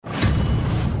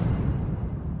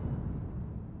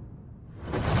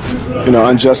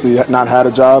unjustly not had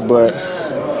a job, but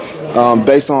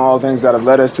based on all the things that have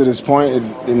led us to this point,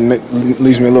 it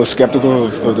leaves me a little skeptical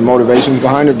of the motivations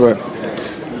behind it. But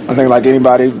I think, like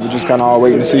anybody, we're just kind of all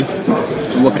waiting to see.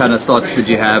 What kind of thoughts did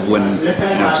you have when it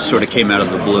just sort of came out of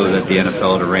the blue that the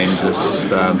NFL had arranged this?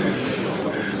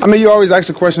 You always ask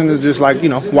the question of just like,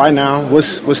 why now?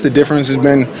 What's the difference? There's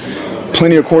been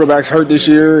plenty of quarterbacks hurt this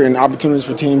year and opportunities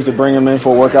for teams to bring them in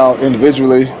for a workout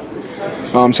individually.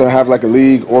 So to have like a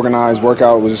league organized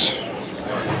workout was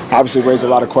obviously raised a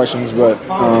lot of questions. But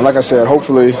like I said,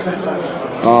 hopefully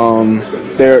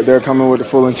they're coming with the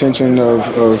full intention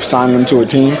of signing them to a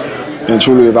team and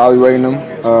truly evaluating them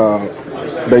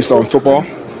based on football.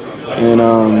 And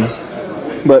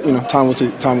but time will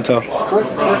tell.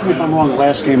 Correct me if I'm wrong.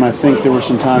 Last game, I think there were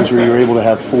some times where you were able to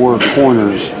have 4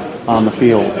 corners on the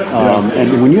field.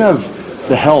 And when you have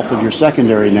the health of your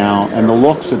secondary now and the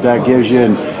looks that gives you,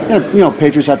 and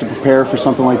Patriots have to prepare for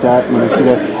something like that when they see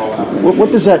that.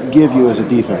 What does that give you as a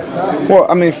defense?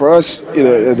 Well, for us,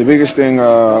 the biggest thing,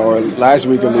 or last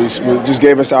week at least, just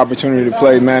gave us the opportunity to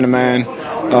play man-to-man,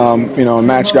 and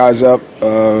match guys up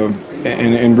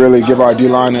and really give our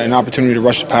D-line an opportunity to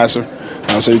rush the passer.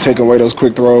 So you take away those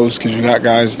quick throws because you got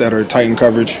guys that are tight in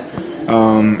coverage.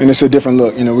 And it's a different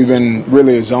look. We've been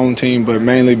really a zone team, but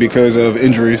mainly because of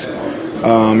injuries.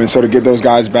 And so to get those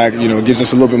guys back, it gives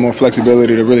us a little bit more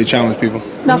flexibility to really challenge people.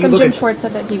 Malcolm, Jim Schwartz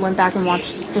said that he went back and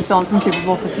watched the film from Super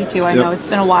Bowl 52. I know it's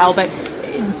been a while, but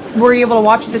were you able to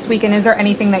watch it this week? And is there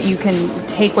anything that you can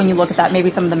take when you look at that, maybe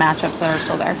some of the matchups that are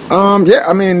still there?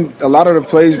 A lot of the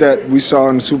plays that we saw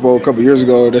in the Super Bowl a couple years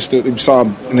ago, we saw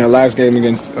in their last game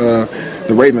against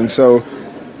the Ravens. So,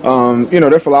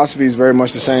 their philosophy is very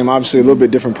much the same. Obviously, a little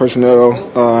bit different personnel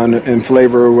and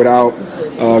flavor without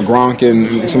Gronk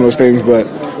and some of those things, but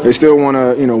they still want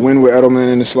to, win with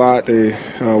Edelman in the slot. They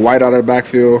wide out of the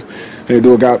backfield. They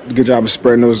do a good job of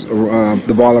spreading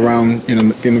the ball around, getting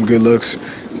them good looks,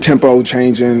 tempo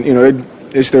changing.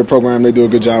 It's their program. They do a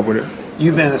good job with it.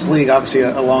 You've been in this league obviously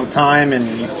a long time,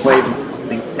 and you've played, I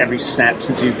think, every snap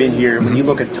since you've been here. When you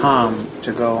look at Tom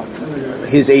to go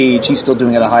his age, he's still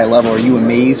doing it at a high level. Are you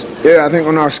amazed? Yeah, I think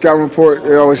on our scout report,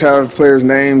 they always have players'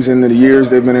 names and the years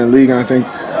they've been in the league, and I think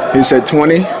he said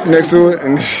 20 next to it,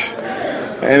 and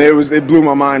it blew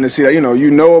my mind to see that.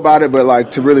 You know about it, but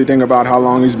like to really think about how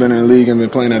long he's been in the league and been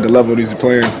playing at the level he's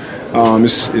playing,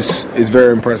 it's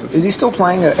very impressive. Is he still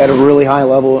playing at a really high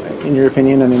level, in your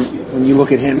opinion? When you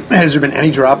look at him, has there been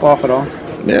any drop off at all?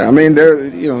 Yeah,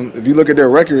 if you look at their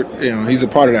record, he's a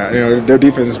part of that. Their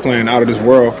defense is playing out of this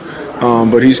world,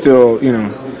 but he's still,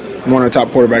 one of the top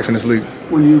quarterbacks in this league.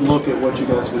 When you look at what you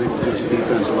guys have been able to do as a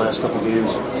defense the last couple of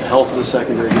games, the health of the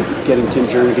secondary, getting Tim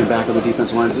Jernigan back on the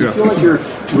defensive line, does it feel like you're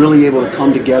really able to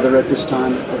come together at this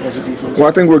time as a defense? Well,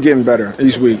 I think we're getting better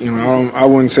each week. I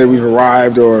wouldn't say we've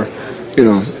arrived or,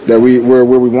 that we're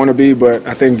where we want to be, but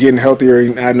I think getting healthier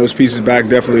and adding those pieces back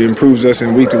definitely improves us.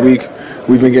 And week to week,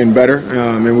 we've been getting better,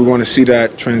 and we want to see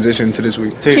that transition to this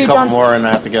week. Take a couple more and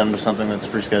I have to get into something that's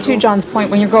pre-scheduled. To John's point,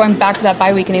 when you're going back to that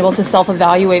bye week and able to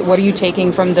self-evaluate, what are you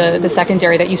taking from the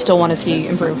secondary that you still want to see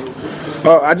improve?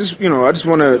 I just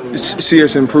want to see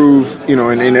us improve,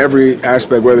 in every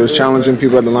aspect, whether it's challenging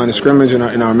people at the line of scrimmage in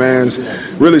our mans.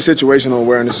 Really situational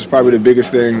awareness is probably the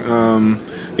biggest thing.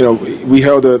 We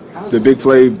held the big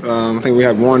play. I think we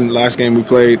had one last game we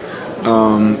played,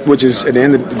 which is at the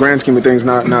end of the grand scheme of things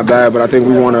not bad. But I think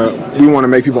we want to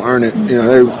make people earn it.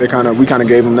 We kind of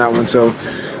gave them that one. So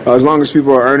as long as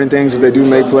people are earning things, if they do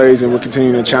make plays, and we're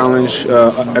continuing to challenge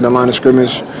at the line of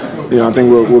scrimmage, I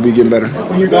think we'll be getting better.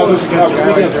 When you're going against,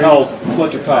 speaking of health,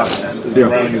 Fletcher Cox is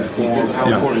rounding in the form.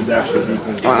 How important is that for the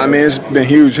defense? It's been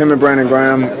huge. Him and Brandon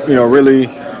Graham, really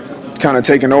kind of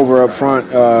taking over up front.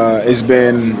 It's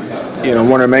been,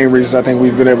 one of the main reasons I think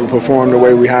we've been able to perform the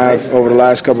way we have over the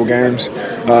last couple games.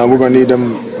 We're going to need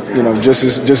them, just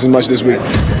as much this week.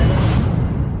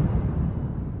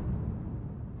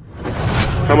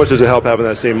 How much does it help having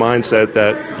that same mindset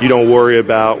that you don't worry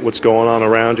about what's going on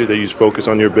around you, that you just focus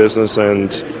on your business, and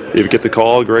if you get the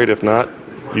call, great. If not,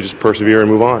 you just persevere and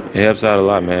move on? It helps out a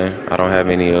lot, man. I don't have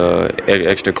any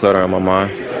extra clutter on my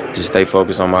mind. Just stay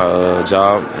focused on my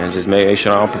job and just make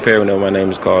sure I'm prepared whenever my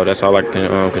name is called. That's all I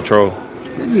can control.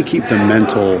 How do you keep the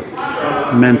mental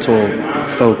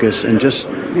focus and just,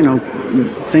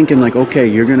 thinking like, okay,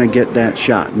 you're going to get that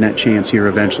shot and that chance here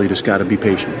eventually, just got to be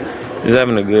patient? Just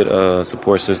having a good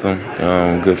support system,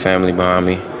 good family behind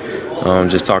me,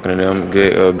 just talking to them,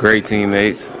 good, great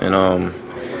teammates, and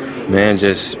man,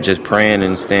 just praying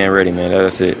and staying ready, man.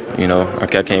 That's it. I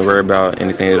can't worry about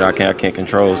anything that I can't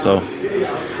control. So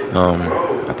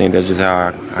I think that's just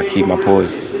how I keep my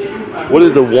poise. What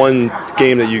did the one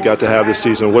game that you got to have this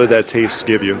season, what did that taste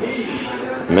give you?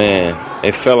 Man,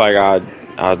 it felt like I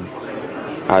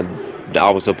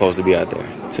was supposed to be out there.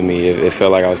 To me, it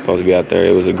felt like I was supposed to be out there.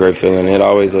 It was a great feeling. It's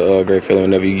always a great feeling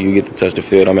whenever you get to touch the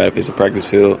field, no matter if it's a practice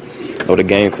field or the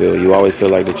game field. You always feel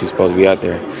like that you're supposed to be out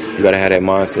there. You got to have that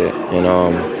mindset, and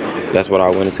that's what I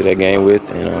went into that game with.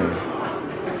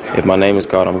 And if my name is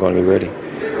called, I'm going to be ready.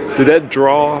 Did that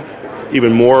draw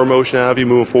even more emotion out of you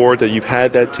moving forward, that you've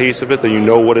had that taste of it, that you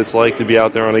know what it's like to be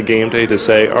out there on a game day, to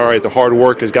say, all right, the hard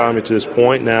work has gotten me to this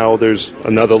point, now there's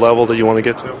another level that you want to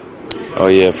get to? Oh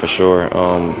yeah, for sure.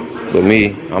 But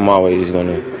me, I'm always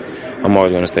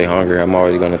gonna stay hungry. I'm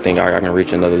always gonna think I can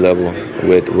reach another level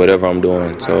with whatever I'm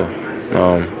doing. So,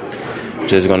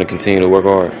 just gonna continue to work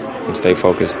hard and stay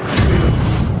focused.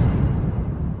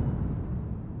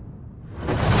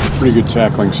 Pretty good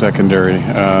tackling secondary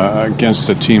against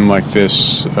a team like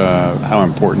this. How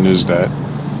important is that?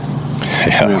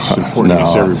 Yeah, I mean, it's important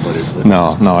against everybody. But.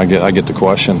 No, I get the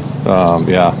question.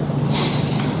 Yeah.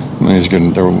 I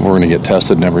mean, we're going to get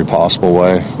tested in every possible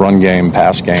way. Run game,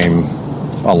 pass game,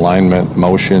 alignment,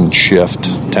 motion, shift,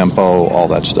 tempo, all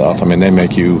that stuff. I mean, they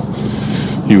make you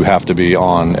have to be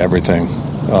on everything.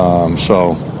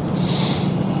 So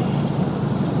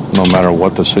no matter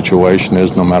what the situation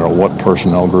is, no matter what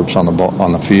personnel groups on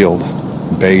the field,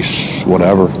 base,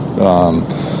 whatever,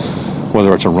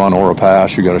 whether it's a run or a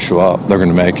pass, you got to show up. They're going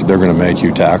to make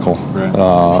you tackle,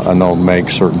 right. And they'll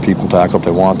make certain people tackle if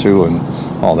they want to, and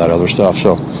all that other stuff.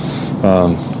 So,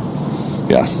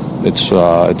 yeah,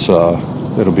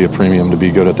 it'll be a premium to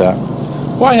be good at that.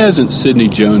 Why hasn't Sidney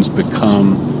Jones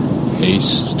become a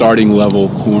starting level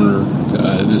corner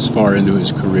this far into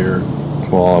his career?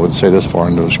 Well, I would say this far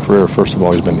into his career, first of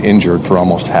all, he's been injured for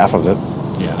almost half of it.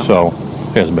 Yeah. So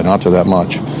he hasn't been out there that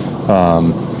much.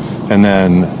 And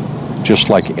then, just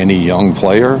like any young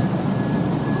player,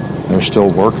 they're still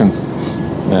working.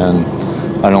 And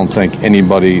I don't think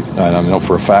anybody, and I know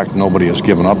for a fact nobody has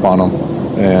given up on him.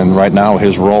 And right now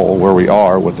his role, where we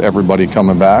are with everybody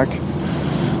coming back,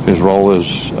 his role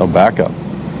is a backup.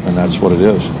 And that's what it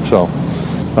is. So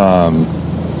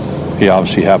he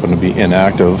obviously happened to be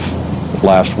inactive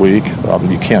last week.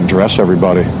 You can't dress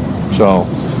everybody. So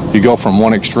you go from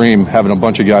one extreme, having a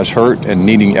bunch of guys hurt and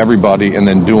needing everybody, and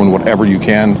then doing whatever you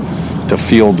can to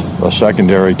field a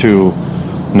secondary, to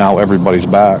now everybody's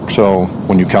back. So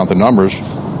when you count the numbers,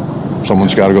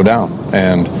 someone's got to go down.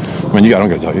 And I mean, I'm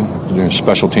going to tell you,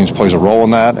 special teams plays a role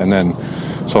in that, and then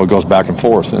so it goes back and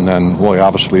forth. And then, well,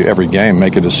 obviously every game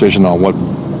make a decision on what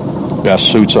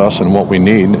best suits us and what we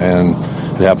need. And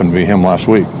it happened to be him last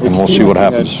week, and we'll see what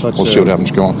happens. We'll see what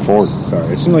happens going forward.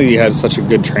 Sorry, it seemed like he had such a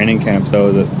good training camp,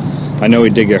 though, that I know he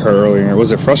did get hurt earlier.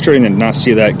 Was it frustrating to not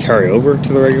see that carry over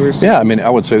to the regulars? Yeah, I mean, I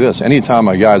would say this. Anytime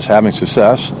a guy's having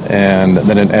success and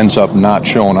then it ends up not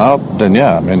showing up, then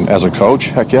yeah, I mean, as a coach,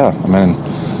 heck yeah. I mean,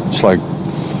 it's like,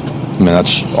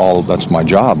 that's my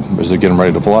job, is to get him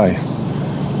ready to play.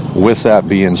 With that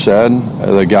being said,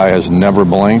 the guy has never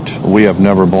blinked. We have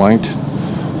never blinked.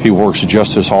 He works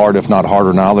just as hard, if not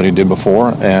harder now, than he did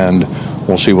before, and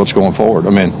we'll see what's going forward.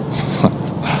 I mean,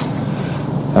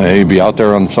 he'd be out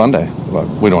there on Sunday, but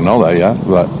we don't know that yet.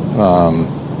 But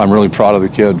I'm really proud of the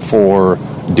kid for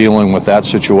dealing with that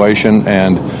situation,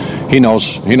 and he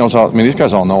knows how. I mean, these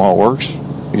guys all know how it works.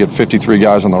 You get 53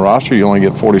 guys on the roster, you only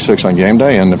get 46 on game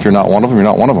day, and if you're not one of them, you're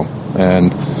not one of them.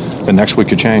 And the next week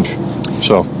could change.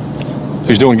 So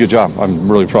he's doing a good job.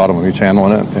 I'm really proud of him. He's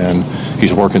handling it, and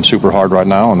he's working super hard right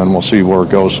now, and then we'll see where it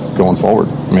goes going forward.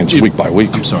 I mean, it's week by week.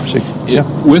 I'm sorry. Yeah.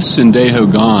 With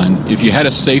Sendejo gone, if you had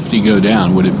a safety go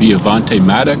down, would it be Avonte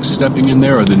Maddox stepping in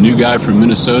there, or the new guy from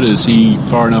Minnesota? Is he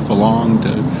far enough along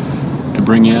to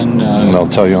bring in? And I'll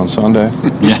tell you on Sunday.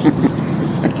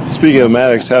 Yeah. Speaking of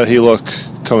Maddox, how did he look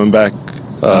coming back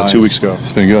 2 weeks ago?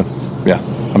 It's been good. Yeah.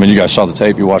 I mean, you guys saw the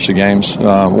tape. You watched the games. It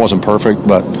wasn't perfect,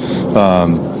 but,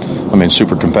 I mean,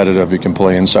 super competitive. He can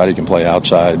play inside. He can play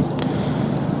outside.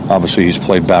 Obviously, he's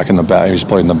played back in the back. He's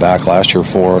played in the back last year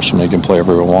for us, and he can play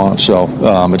everywhere he wants. So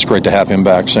it's great to have him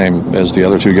back, same as the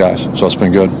other two guys. So it's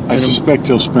been good. I suspect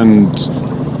he'll spend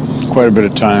quite a bit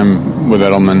of time with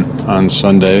Edelman on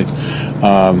Sunday.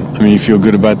 I mean, you feel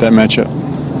good about that matchup?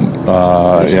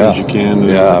 As good as you can?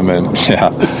 Yeah, I mean, yeah.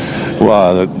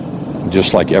 Well,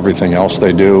 just like everything else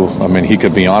they do, I mean, he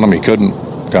could be on him. He couldn't.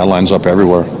 Guy lines up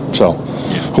everywhere. So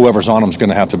whoever's on him is going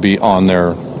to have to be on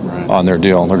their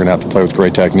deal. They're going to have to play with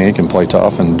great technique and play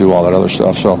tough and do all that other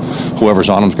stuff. So whoever's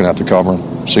on him is going to have to cover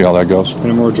him. See how that goes. In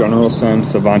a more general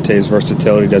sense, Avonte's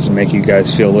versatility doesn't make you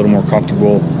guys feel a little more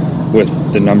comfortable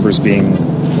with the numbers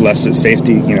being less at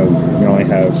safety? You know, you only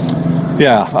have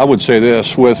Yeah, I would say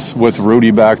this, with Rudy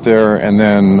back there and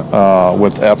then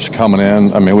with Epps coming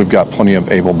in, I mean, we've got plenty of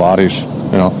able bodies.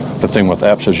 You know, the thing with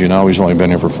Epps, as you know, he's only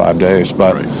been here for 5 days,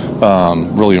 but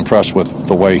really impressed with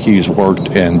the way he's worked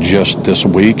in just this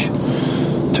week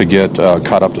to get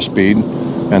caught up to speed.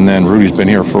 And then Rudy's been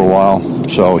here for a while,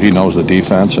 so he knows the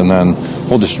defense. And then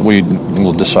we'll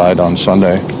decide on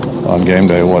Sunday, on game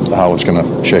day, how it's going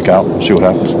to shake out. We'll see what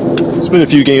happens. It's been a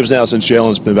few games now since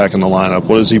Jalen's been back in the lineup.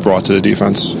 What has he brought to the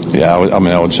defense? Yeah,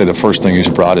 I would say the first thing he's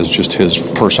brought is just his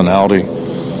personality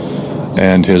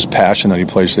and his passion that he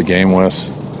plays the game with.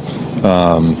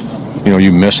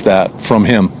 You miss that from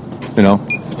him, you know.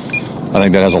 I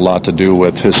think that has a lot to do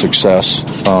with his success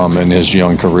in his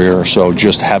young career. So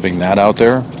just having that out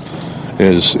there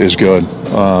is good.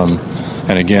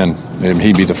 And again,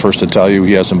 he'd be the first to tell you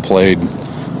he hasn't played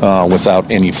without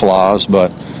any flaws,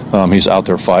 but he's out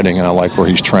there fighting, and I like where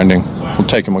he's trending. It'll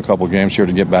take him a couple games here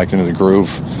to get back into the groove,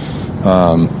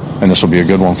 and this will be a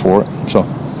good one for it. So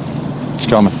it's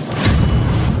coming.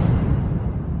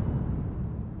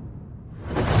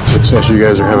 Success you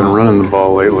guys are having running the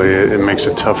ball lately, it makes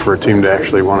it tough for a team to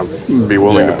actually want to be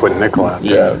willing to put nickel out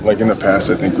there. Yeah, like in the past,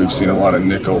 I think we've seen a lot of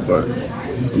nickel, but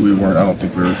I don't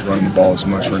think we were running the ball as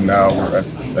much. Right now,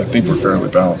 I think we're fairly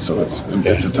balanced, so it's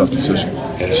a tough decision.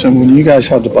 So when you guys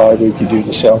have the bye week, you do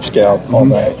the self-scout and all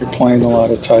that, you're playing a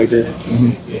lot of tighter.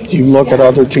 Do you look at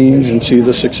other teams and see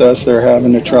the success they're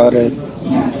having to try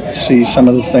to see some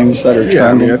of the things that are trending? Yeah,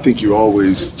 I mean, I think you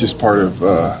always, just part of,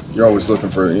 you're always looking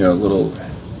for,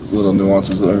 little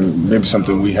nuances, maybe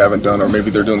something we haven't done, or maybe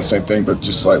they're doing the same thing but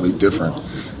just slightly different.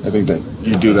 I think that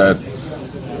you do that.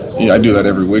 I do that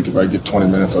every week. If I get 20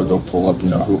 minutes, I'll go pull up,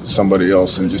 somebody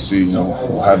else and just see,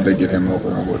 how did they get him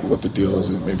open, or what the deal is,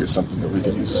 and maybe it's something that we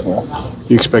can use as well.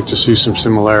 You expect to see some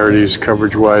similarities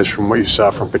coverage-wise from what you saw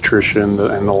from Patricia and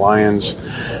the Lions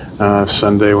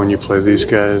Sunday when you play these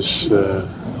guys?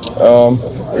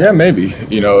 Yeah, maybe.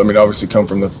 Obviously come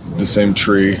from the same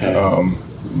tree,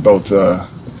 both.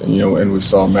 And we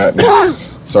saw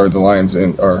the Lions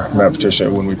or Matt Patricia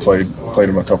when we played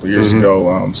him a couple years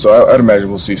ago. So I'd imagine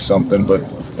we'll see something. But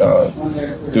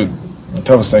the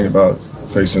toughest thing about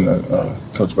facing a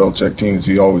Coach Belichick team is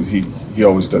he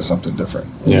always does something different.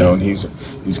 And he's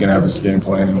going to have his game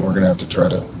plan, and we're going to have to try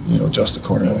to adjust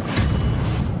accordingly.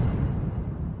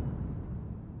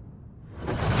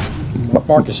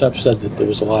 Marcus Epps said that there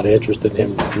was a lot of interest in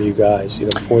him from you guys,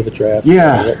 before the draft.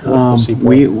 Yeah,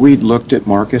 we'd looked at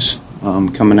Marcus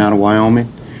coming out of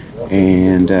Wyoming,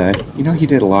 and he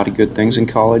did a lot of good things in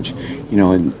college.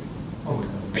 And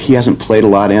he hasn't played a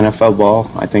lot of NFL ball.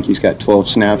 I think he's got 12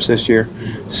 snaps this year,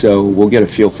 so we'll get a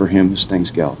feel for him as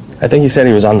things go. I think he said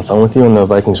he was on the phone with you when the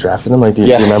Vikings drafted him. Like, do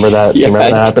you remember that? Do you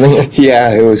remember that happening?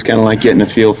 Yeah, it was kind of like getting a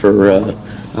feel for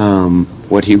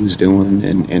what he was doing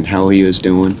and how he was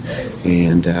doing,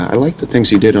 and I like the things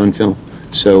he did on film.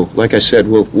 So, like I said,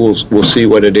 we'll see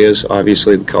what it is.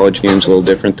 Obviously, the college game's a little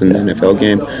different than the NFL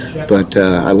game, but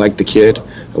I like the kid.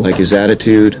 I like his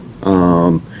attitude,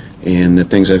 and the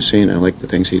things I've seen. I like the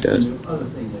things he does. Do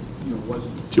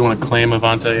you want to claim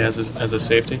Avonte as a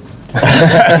safety?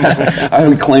 I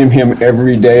would claim him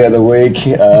every day of the week,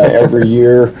 every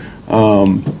year.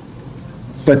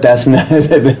 But that's not.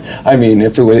 I mean,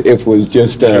 if it was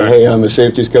just, hey, I'm a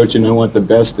safeties coach and I want the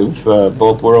best of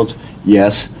both worlds,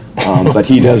 yes. But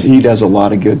he does a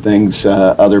lot of good things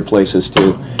other places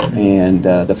too, and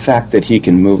the fact that he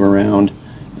can move around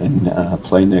and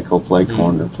play nickel, play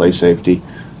corner, play safety,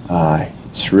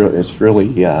 it's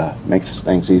really makes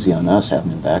things easy on us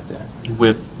having him back there.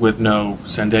 With no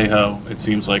Sendejo, it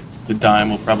seems like the dime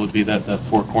will probably be that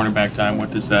 4 cornerback time.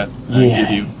 What does that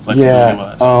give you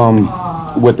flexibility-wise?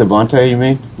 With Avonte, you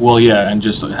mean? Well, yeah, and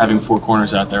just having 4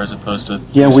 corners out there as opposed to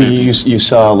you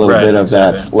saw a little bit of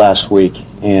that last week,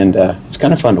 and it's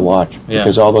kind of fun to watch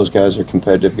because all those guys are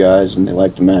competitive guys and they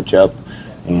like to match up,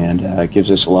 and it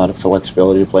gives us a lot of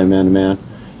flexibility to play man-to-man,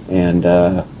 and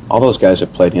all those guys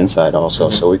have played inside also,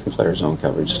 so we can play our zone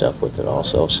coverage stuff with it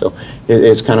also. So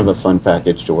it's kind of a fun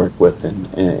package to work with,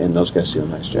 and those guys do a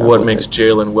nice job. What makes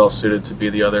Jalen well suited to be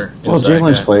the other inside Well,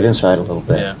 Jalen's guy? played inside a little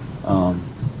bit. Yeah.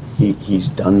 He's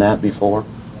done that before.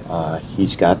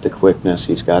 He's got the quickness.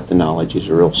 He's got the knowledge. He's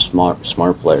a real smart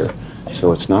player.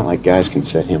 So it's not like guys can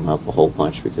set him up a whole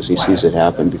bunch because he sees it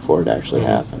happen before it actually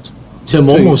happens. Tim,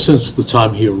 almost since the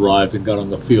time he arrived and got on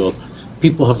the field,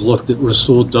 people have looked at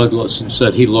Rasul Douglas and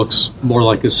said he looks more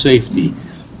like a safety.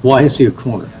 Why is he a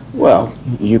corner? Well,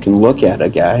 you can look at a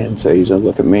guy and say, he's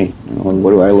look at me. You know,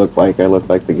 what do I look like? I look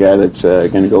like the guy that's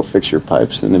going to go fix your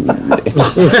pipes or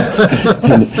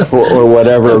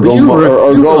whatever, or go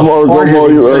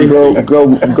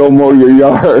mow your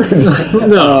yard.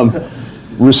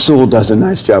 Rasul does a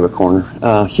nice job at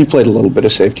corner. He played a little bit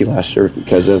of safety last year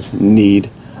because of need,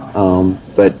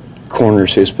 but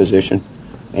corner's his position,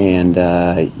 and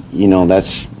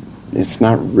it's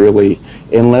not really,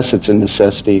 unless it's a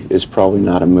necessity, it's probably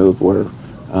not a move where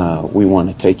we want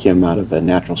to take him out of a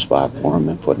natural spot for him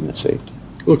and put him at safety.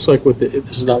 Looks like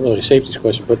this is not really a safety's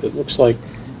question, but it looks like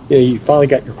you finally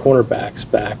got your cornerbacks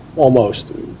back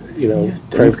almost.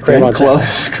 Craven's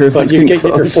close. But you get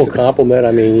your full complement.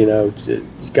 I mean,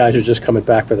 guys are just coming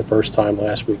back for the first time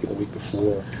last week and the week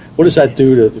before. What does that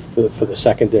do for the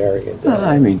secondary? And,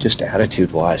 I mean, just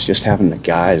attitude-wise, just having the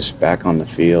guys back on the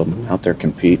field and out there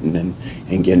competing and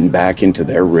getting back into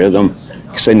their rhythm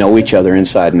because they know each other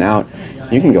inside and out.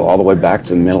 You can go all the way back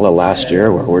to the middle of last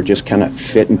year where we're just kind of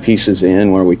fitting pieces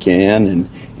in where we can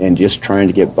and just trying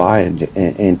to get by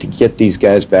and to get these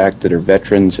guys back that are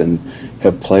veterans and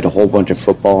have played a whole bunch of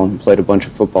football and played a bunch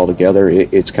of football together.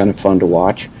 It's kind of fun to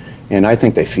watch. And I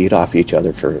think they feed off each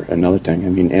other for another thing. I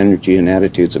mean, energy and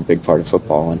attitude's a big part of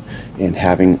football, and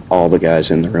having all the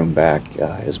guys in the room back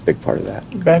is a big part of that.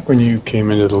 Back when you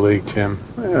came into the league, Tim,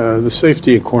 the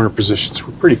safety and corner positions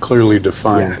were pretty clearly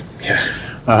defined.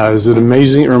 Yeah. Is it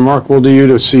amazing, remarkable to you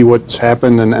to see what's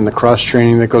happened and the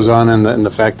cross-training that goes on and the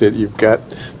fact that you've got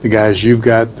the guys you've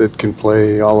got that can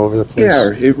play all over the place?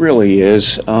 Yeah, it really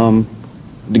is. The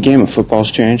game of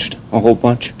football's changed a whole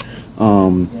bunch.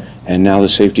 And now the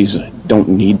safeties don't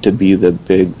need to be the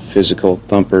big physical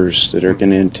thumpers that are going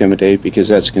to intimidate because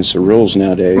that's against the rules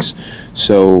nowadays.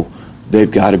 So they've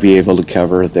got to be able to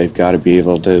cover. They've got to be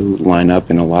able to line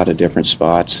up in a lot of different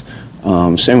spots.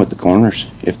 Same with the corners.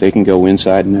 If they can go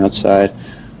inside and outside,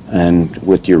 and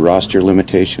with your roster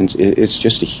limitations, it's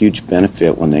just a huge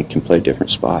benefit when they can play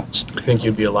different spots. Do you think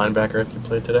you'd be a linebacker if you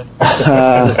played today?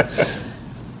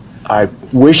 I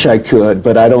wish I could,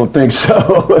 but I don't think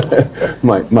so.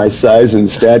 my size and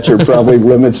stature probably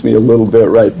limits me a little bit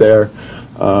right there.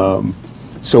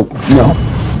 So, no.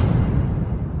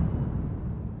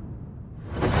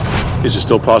 Is it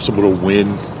still possible to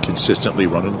win consistently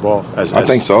running the ball? I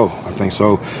think so.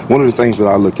 One of the things that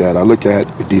I look at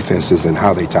defenses and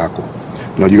how they tackle.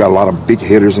 You got a lot of big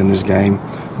hitters in this game,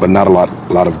 but not a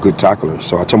lot of good tacklers.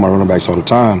 So I tell my running backs all the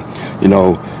time,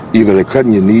 either they're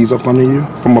cutting your knees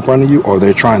from up under you, or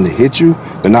they're trying to hit you.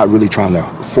 They're not really trying to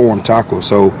form tackle.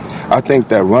 So I think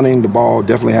that running the ball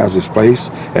definitely has its place.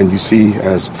 And you see,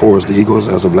 as far as the Eagles,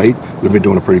 as of late, we've been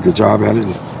doing a pretty good job at it.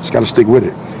 And just got to stick with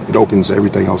it. It opens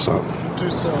everything else up.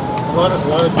 There's a lot of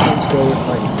teams go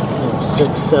with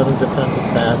 6, 7 defensive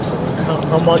backs.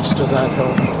 How much does that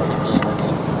help the running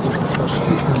game,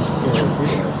 especially for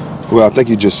you guys? Well, I think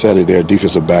you just said it there.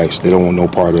 Defensive backs, they don't want no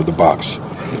part of the box.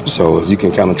 So if you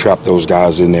can kind of trap those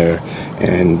guys in there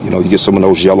and, you get some of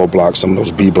those yellow blocks, some of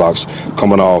those B blocks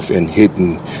coming off and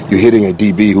you're hitting a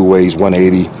DB who weighs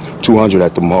 180, 200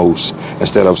 at the most,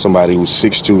 instead of somebody who's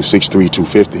 6'2", 6'3",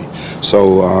 250.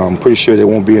 So I'm pretty sure they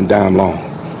won't be in dime long.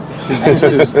 Is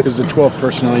the 12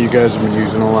 personnel you guys have been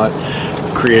using a lot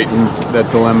creating that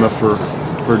dilemma for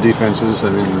defenses?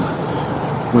 I mean,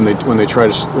 when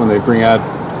they bring out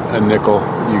a nickel,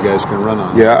 you guys can run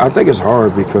on. Yeah, I think it's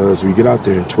hard because we get out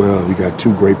there in 12. We got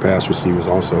 2 great pass receivers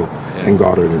also, and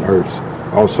Goddard and Ertz.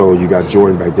 Also, you got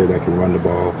Jordan back there that can run the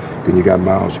ball. Then you got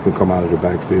Miles who can come out of the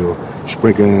backfield,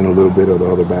 sprinkle in a little bit of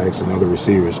the other backs and other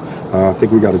receivers. I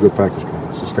think we got a good package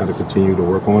going. So just got to continue to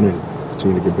work on it and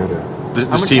continue to get better at it.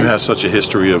 This team has such a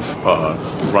history of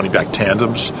running back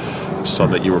tandems,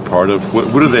 some that you were part of.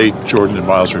 What do they, Jordan and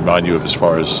Miles, remind you of as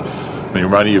far as,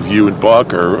 remind you of you and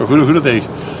Buck, or who do they?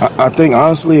 I think,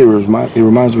 honestly, it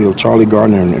reminds me of Charlie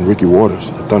Gardner and Ricky Waters,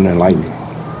 the Thunder and Lightning.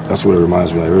 That's what it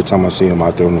reminds me of. Every time I see him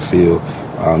out there on the field,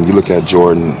 you look at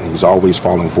Jordan, he's always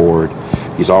falling forward.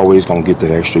 He's always going to get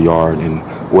the extra yard. And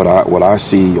what I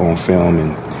see on film,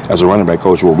 and as a running back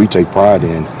coach, what we take pride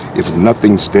in, if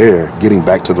nothing's there, getting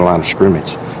back to the line of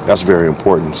scrimmage, that's very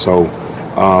important. So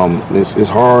it's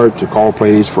hard to call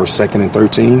plays for 2nd and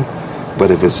 13. But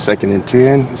if it's 2nd and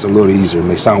 10, it's a little easier. It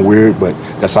may sound weird, but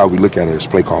that's how we look at it as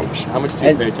play callers. How much do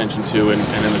you pay attention to and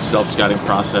in the self-scouting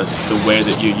process, the way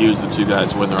that you use the 2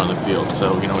 guys when they're on the field?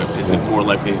 So, is it more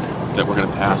likely that we're going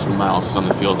to pass when Miles is on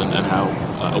the field and how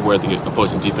aware the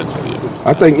opposing defense will be?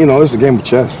 I think, it's a game of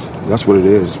chess. That's what it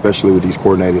is, especially with these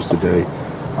coordinators today.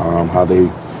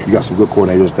 You got some good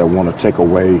coordinators that want to take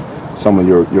away some of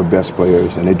your best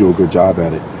players, and they do a good job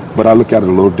at it. But I look at it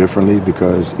a little differently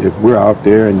because if we're out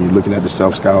there and you're looking at the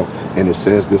self-scout and it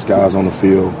says this guy's on the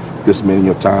field this many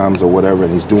of times or whatever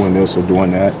and he's doing this or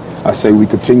doing that, I say we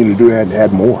continue to do that and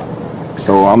add more.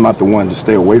 So I'm not the one to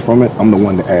stay away from it. I'm the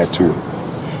one to add to it.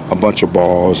 A bunch of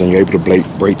balls and you're able to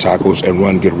break tackles and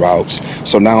run good routes.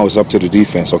 So now it's up to the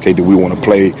defense. Okay, do we want to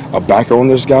play a backer on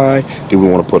this guy? Do we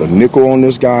want to put a nickel on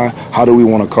this guy? How do we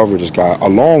want to cover this guy?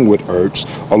 Along with Ertz,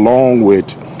 along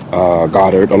with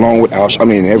Goddard, along with Alsh,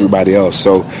 everybody else.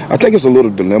 So I think it's a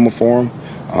little dilemma for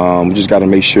him. We just got to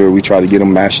make sure we try to get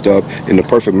them matched up in the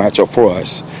perfect matchup for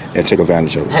us and take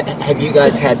advantage of it. Have you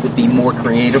guys had to be more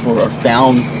creative or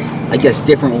found, I guess,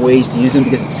 different ways to use them?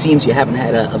 Because it seems you haven't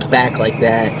had a back like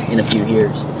that in a few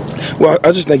years. Well,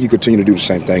 I just think you continue to do the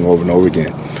same thing over and over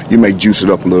again. You may juice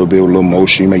it up a little bit with a little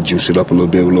motion. You may juice it up a little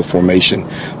bit with a little formation.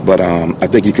 But I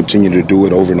think you continue to do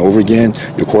it over and over again.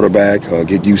 Your quarterback,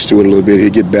 get used to it a little bit.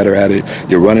 He'll get better at it.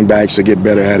 Your running backs will get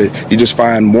better at it. You just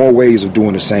find more ways of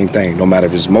doing the same thing, no matter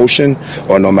if it's motion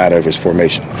or no matter if it's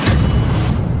formation.